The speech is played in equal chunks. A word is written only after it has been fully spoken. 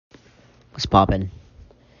What's poppin'?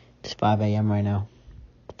 It's 5 a.m. right now.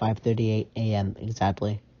 5:38 a.m.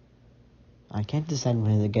 exactly. I can't decide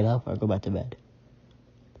whether to get up or go back to bed.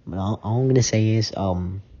 But all I'm gonna say is,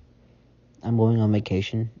 I'm going on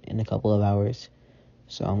vacation in a couple of hours.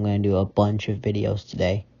 So I'm gonna do a bunch of videos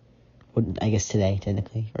today. Well, I guess today,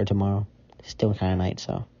 technically, or tomorrow. It's still kind of night,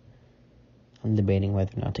 so I'm debating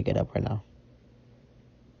whether or not to get up right now.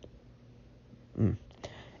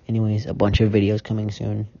 Anyways, a bunch of videos coming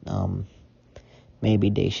soon.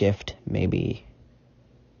 Maybe day shift, maybe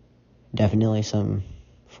definitely some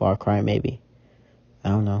Far Cry, maybe. I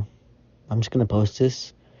don't know. I'm just gonna post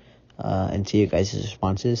this and see you guys'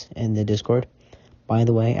 responses in the Discord. By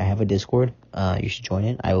the way, I have a Discord. You should join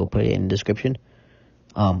it. I will put it in the description.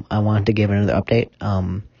 I wanted to give another update.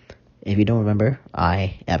 If you don't remember,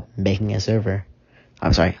 I am making a server.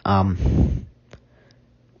 I'm sorry.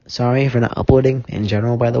 Sorry for not uploading in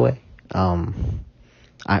general, by the way.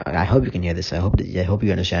 I hope you can hear this. I hope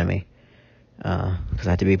you understand me. Because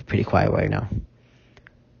I have to be pretty quiet right now.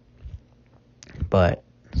 But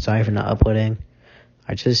sorry for not uploading.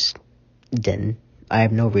 I just didn't. I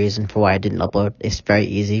have no reason for why I didn't upload. It's very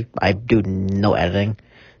easy. I do no editing.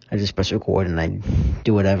 I just press record and I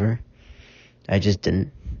do whatever. I just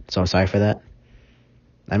didn't. So I'm sorry for that.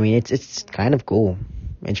 I mean, it's kind of cool.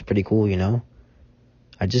 It's pretty cool, you know.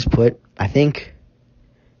 I think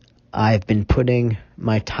I've been putting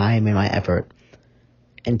my time and my effort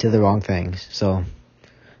into the wrong things. So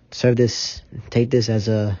take this as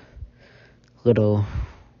a little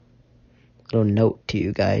note to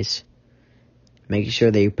you guys. Make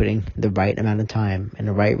sure that you're putting the right amount of time and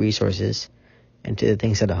the right resources into the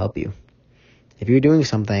things that'll help you. If you're doing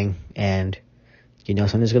something and you know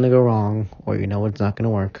something's gonna go wrong, or you know it's not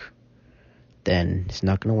gonna work, then it's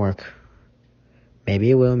not gonna work.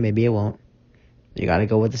 Maybe it will, maybe it won't. You gotta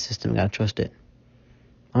go with the system. You gotta trust it.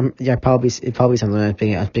 Probably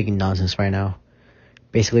something I'm speaking nonsense right now.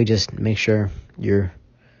 Basically, just make sure you're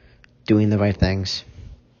doing the right things.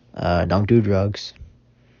 Don't do drugs.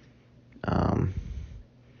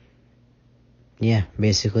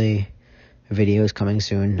 Basically, videos coming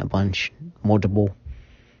soon, multiple,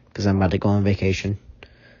 because I'm about to go on vacation.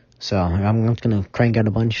 So I'm not gonna crank out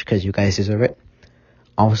a bunch because you guys deserve it.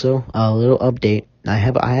 Also, a little update. I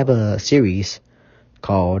have a series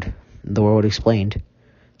called The World Explained.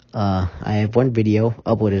 I have one video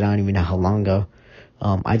uploaded. I don't even know how long ago.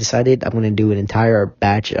 I decided I'm gonna do an entire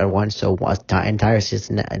batch at once, so entire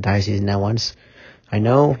season at once. I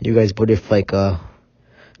know you guys voted for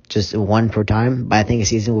just one per time, but I think a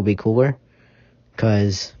season will be cooler,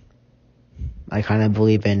 cause I kind of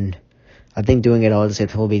believe I think doing it all at the same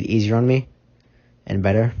time will be easier on me and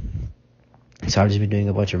better. So I've just been doing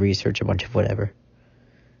a bunch of research, a bunch of whatever.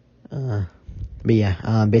 But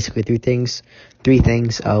yeah, basically three things.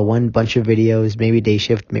 One bunch of videos, maybe day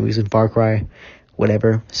shift, maybe some Far Cry,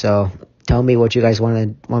 whatever. So tell me what you guys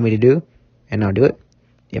want me to do, and I'll do it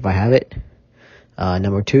if I have it.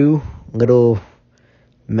 Number 2, little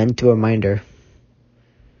mental reminder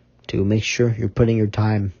to make sure you're putting your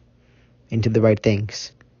time into the right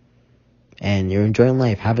things and you're enjoying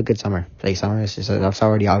life. Have a good summer. It's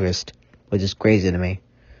already August, which is crazy to me.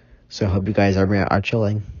 So I hope you guys are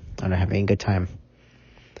chilling and are having a good time.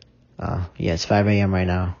 It's 5 a.m. right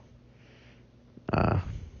now.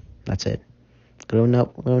 That's it. Little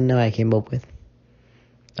note I came up with.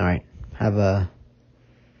 All right. Have a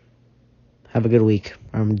good week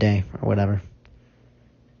or day or whatever.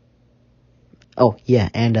 Oh yeah,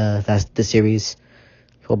 and that's the series.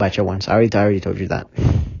 Go back your once. I already told you that.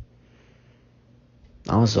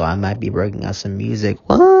 Also, I might be working on some music.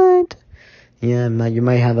 What? Yeah, you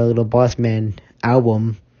might have a little Boss Man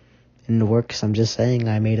album in the works. I'm just saying.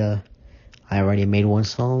 I already made one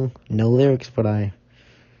song, no lyrics, but I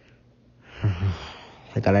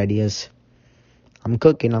got ideas. I'm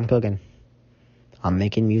cooking. I'm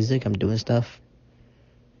making music. I'm doing stuff.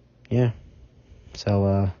 Yeah.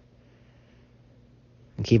 So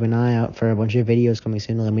keep an eye out for a bunch of videos coming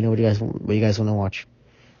soon. Let me know what you guys want to watch.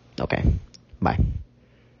 Okay. Bye.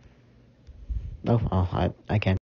 I can't.